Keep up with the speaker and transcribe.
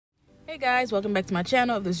Hey guys, welcome back to my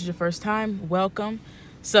channel. If this is your first time, welcome.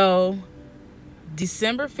 So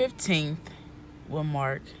December 15th will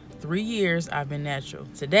mark 3 years I've been natural.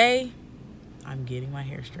 Today I'm getting my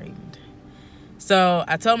hair straightened. So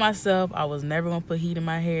I told myself I was never gonna put heat in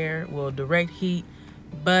my hair, well, direct heat,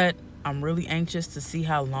 but I'm really anxious to see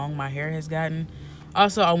how long my hair has gotten.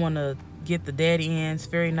 Also, I want to get the dead ends,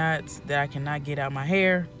 fairy knots that I cannot get out my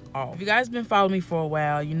hair off. If you guys been following me for a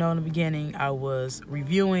while, you know in the beginning I was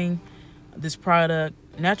reviewing this product,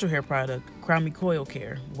 natural hair product, Crown Me Coil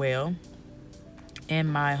Care. Well, in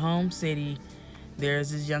my home city,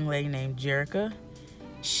 there's this young lady named Jerica.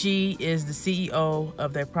 She is the CEO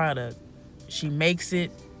of that product. She makes it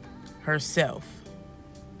herself.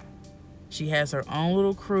 She has her own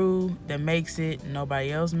little crew that makes it.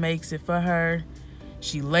 Nobody else makes it for her.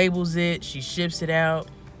 She labels it. She ships it out.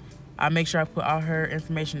 I make sure I put all her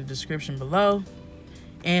information in the description below.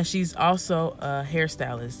 And she's also a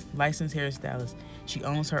hairstylist, licensed hairstylist. She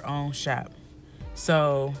owns her own shop.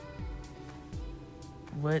 So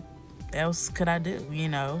what else could I do? You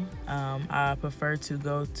know, I prefer to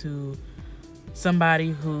go to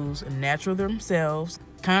somebody who's natural themselves.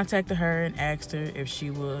 Contacted her and asked her if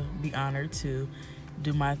she would be honored to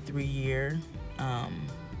do my 3-year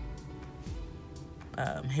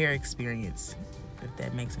hair experience, if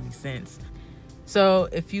that makes any sense. So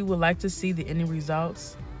if you would like to see the ending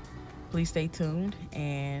results, please stay tuned,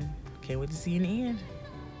 and can't wait to see you in the end.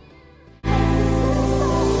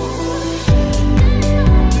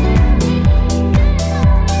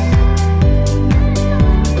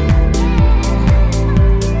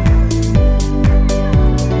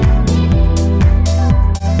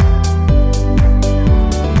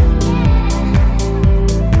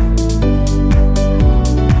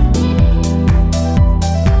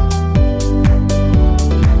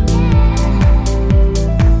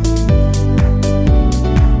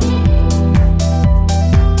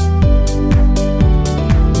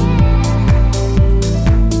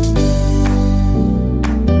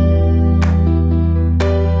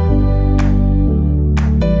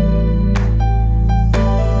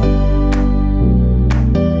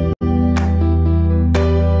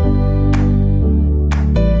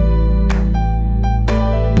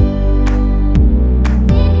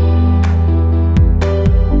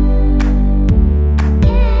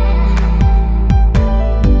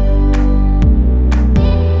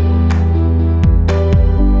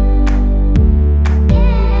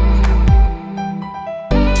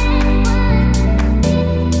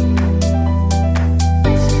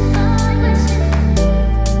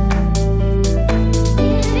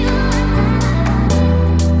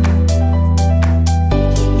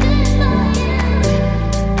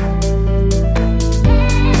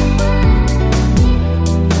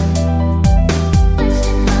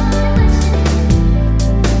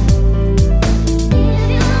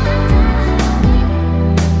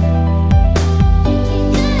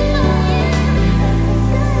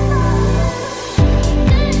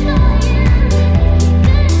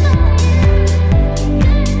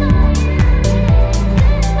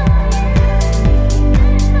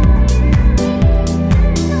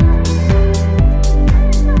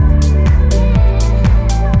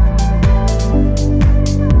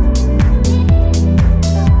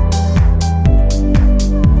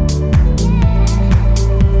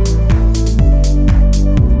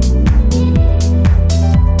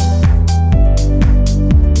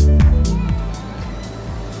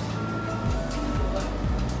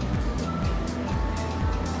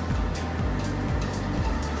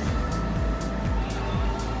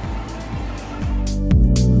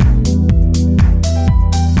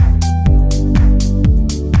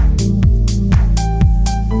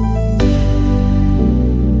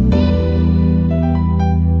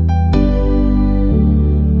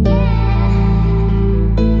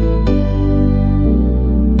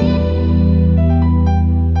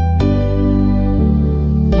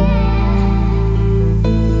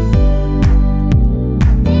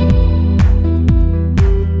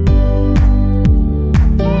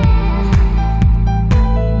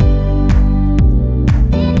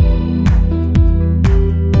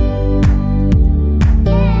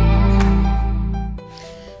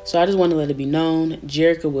 So I just want to let it be known,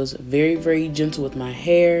 Jerica was very, very gentle with my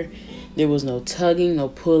hair. There was no tugging, no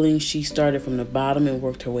pulling. She started from the bottom and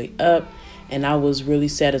worked her way up, and I was really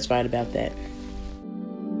satisfied about that.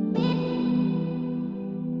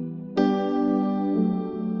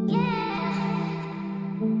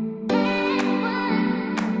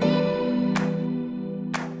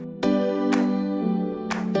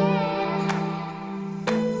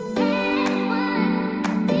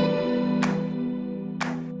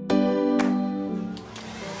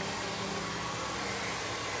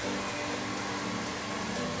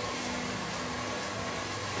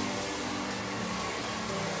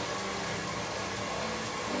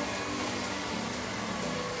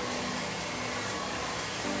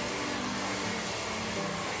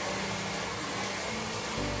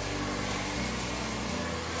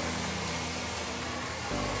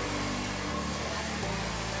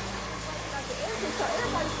 So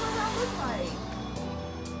everybody turn around look like,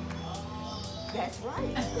 that's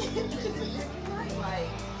right. That's exactly right. Like,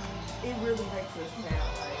 it really makes us now,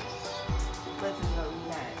 like, lets us know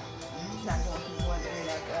it's not going from one ear and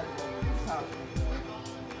out the other when you're talking.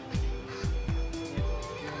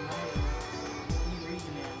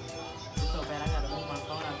 So bad, I gotta move my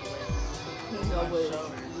phone out the way. You know what? So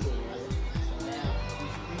now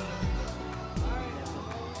he's reading.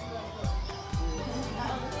 He's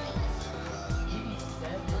 7.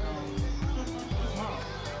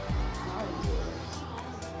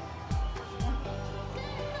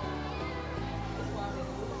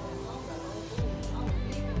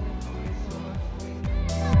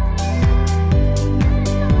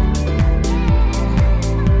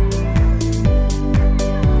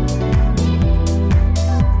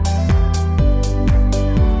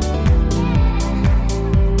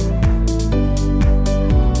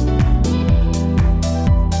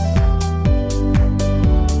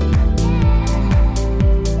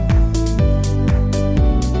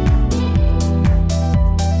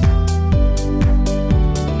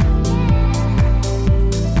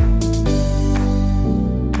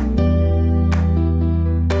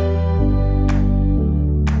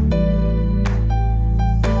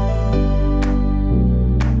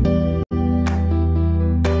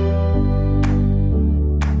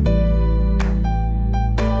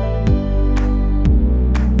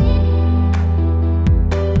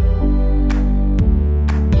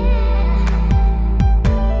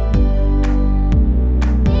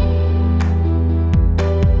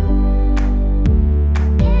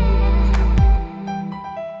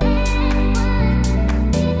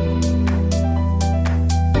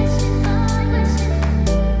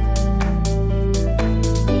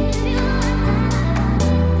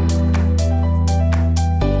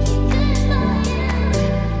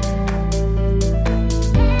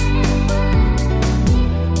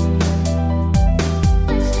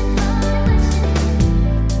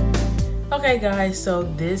 Okay guys, so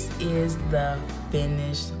this is the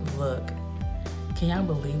finished look. Can y'all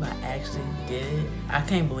believe I actually did it? I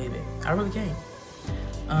can't believe it. I really can't.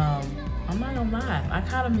 I'm not gonna lie, I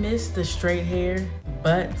kind of miss the straight hair,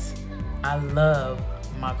 but I love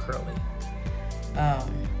my curly.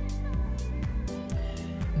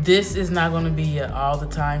 This is not gonna be an all the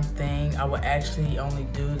time thing. I will actually only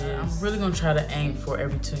do this. I'm really gonna try to aim for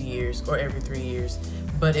every 2 years or every 3 years,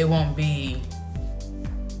 but it won't be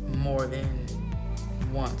more than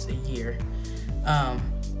once a year. I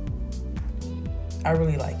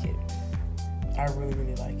really like it. I really,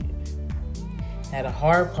 really like it. Now the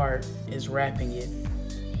hard part is wrapping it.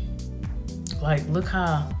 Like, look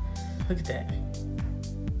at that.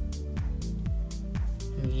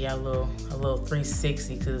 Yeah, a little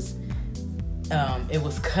 360 because it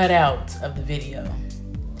was cut out of the video.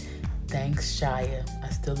 Thanks, Shia. I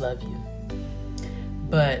still love you.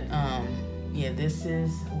 But yeah, this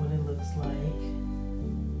is what it looks like.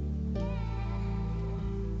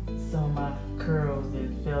 Some of my curls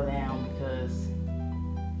that fell down because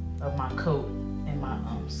of my coat and my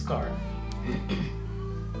scarf.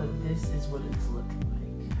 But this is what it's looking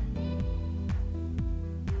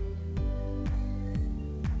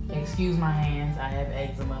like. Excuse my hands, I have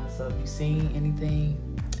eczema, so if you see anything,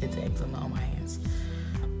 it's eczema on my hands.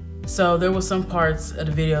 So there were some parts of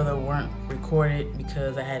the video that weren't recorded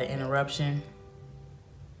because I had an interruption.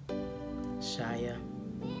 Shia,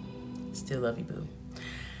 still love you, boo.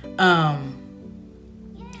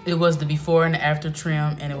 It was the before and after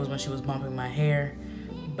trim, and it was when she was bumping my hair.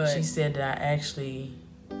 But she said that I actually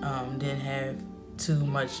didn't have too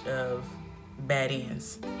much of bad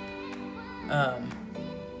ends.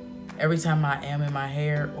 Every time I am in my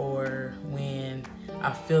hair or when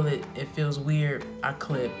I feel it feels weird, I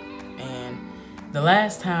clip. And the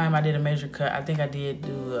last time I did a major cut, I think I did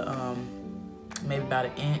do maybe about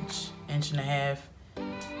an inch and a half.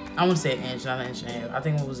 I wouldn't say an inch, not an inch and a half. I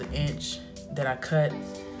think it was an inch that I cut.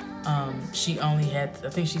 She only had, I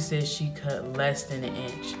think she said she cut less than an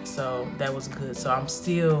inch. So that was good. So I'm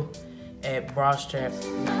still at bra strap.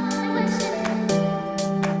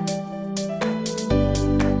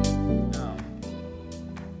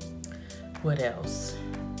 What else?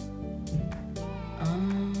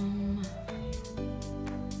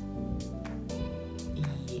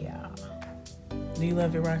 Yeah. Do you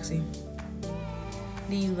love it, Roxy?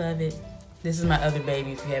 Do you love it? This is my other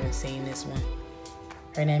baby if you haven't seen this one.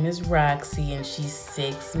 Her name is Roxy and she's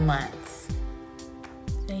 6 months.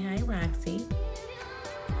 Say hi, Roxy.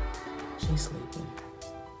 She's sleeping.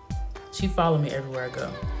 She followed me everywhere I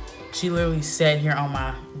go. She literally sat here on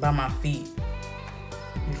by my feet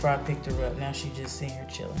before I picked her up. Now she's just sitting here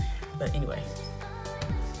chilling. But anyway.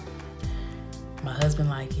 My husband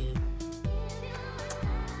like it,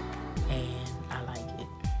 and I like it.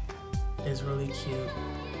 It's really cute.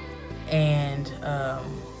 And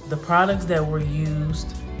the products that were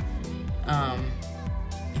used,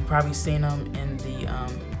 you probably seen them in the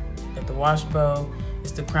at the wash bowl.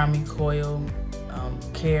 It's the Kinky Coil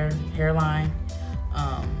Care hairline.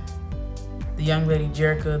 The young lady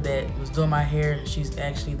Jerica that was doing my hair, she's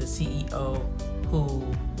actually the CEO who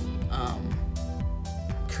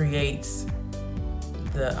creates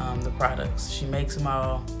the products. She makes them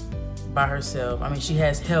all by herself. I mean, she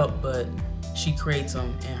has help, but she creates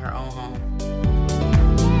them in her own home.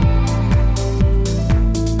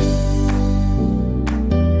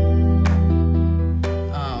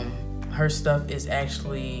 Her stuff is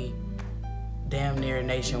actually damn near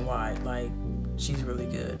nationwide. Like, she's really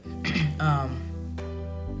good.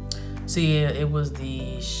 So yeah, it was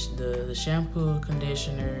the shampoo,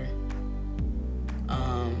 conditioner.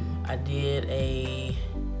 I did a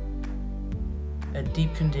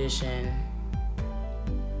deep condition.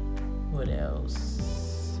 What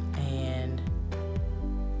else? And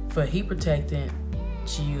for heat protectant,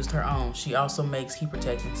 she used her own. She also makes heat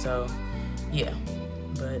protectant. So yeah,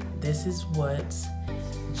 but this is what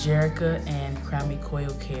Jerica and Kinky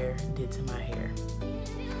Coil Care did to my hair.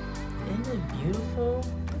 Isn't it beautiful?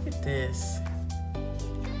 Look at this.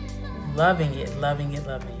 Loving it, loving it,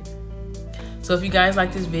 loving it. So if you guys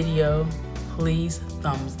like this video, please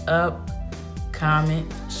thumbs up,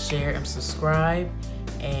 comment, share, and subscribe.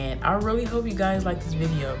 And I really hope you guys like this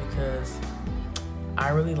video because I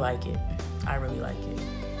really like it. I really like it.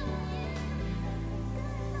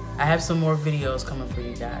 I have some more videos coming for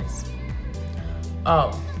you guys.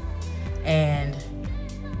 Oh, and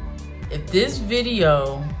if this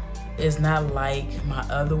video is not like my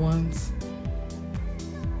other ones,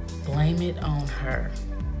 blame it on her.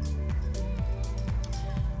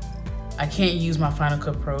 I can't use my Final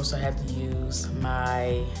Cut Pro, so I have to use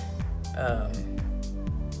my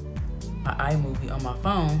my iMovie on my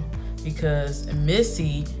phone because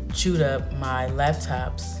Missy chewed up my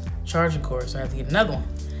laptop's charging cord, so I have to get another one.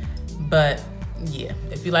 But yeah,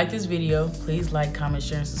 if you like this video, please like, comment,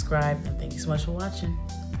 share, and subscribe. And thank you so much for watching.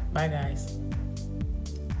 Bye, guys.